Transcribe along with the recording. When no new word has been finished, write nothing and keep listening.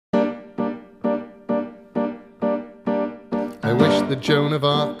I wish that Joan of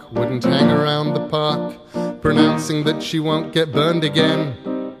Arc wouldn't hang around the park, pronouncing that she won't get burned again.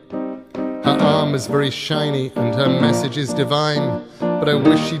 Her arm is very shiny and her message is divine, but I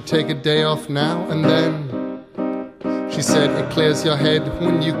wish she'd take a day off now and then. She said it clears your head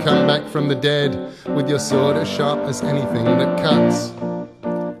when you come back from the dead, with your sword as sharp as anything that cuts.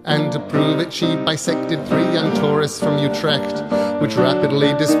 And to prove it, she bisected 3 young tourists from Utrecht, which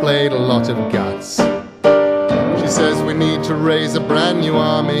rapidly displayed a lot of guts. She says we need to raise a brand new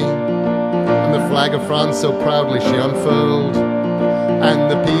army, and the flag of France so proudly she unfurled. And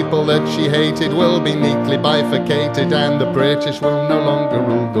the people that she hated will be neatly bifurcated, and the British will no longer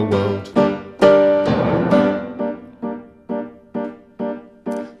rule the world.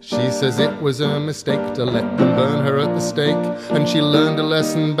 She says it was a mistake to let them burn her at the stake, and she learned a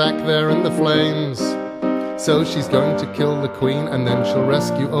lesson back there in the flames. So she's going to kill the Queen, and then she'll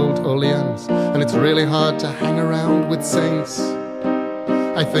rescue Old Orleans. And it's really hard to hang around with saints.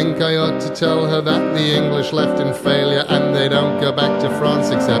 I think I ought to tell her that the English left in failure, and they don't go back to France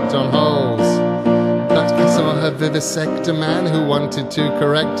except on holes. But I saw her vivisect a man who wanted to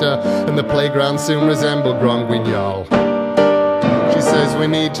correct her, and the playground soon resembled Grand Guignol. She says we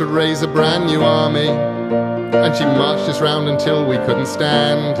need to raise a brand new army, and she marched us round until we couldn't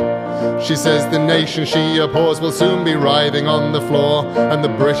stand. She says the nation she abhors will soon be writhing on the floor, and the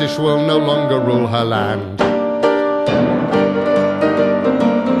British will no longer rule her land.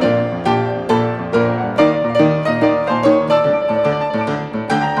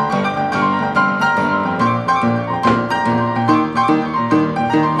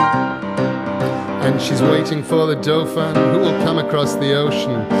 And she's waiting for the Dauphin, who will come across the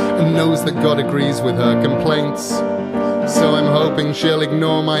ocean, and knows that God agrees with her complaints. So I'm hoping she'll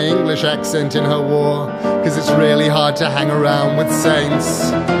ignore my English accent in her war, 'cause it's really hard to hang around with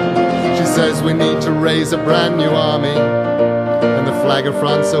saints. She says we need to raise a brand new army, and the flag of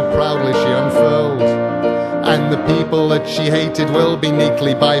France so proudly she unfurled. And the people that she hated will be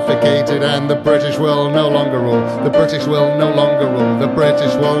neatly bifurcated, and the British will no longer rule. The British will no longer rule. The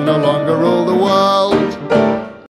British will no longer rule the world.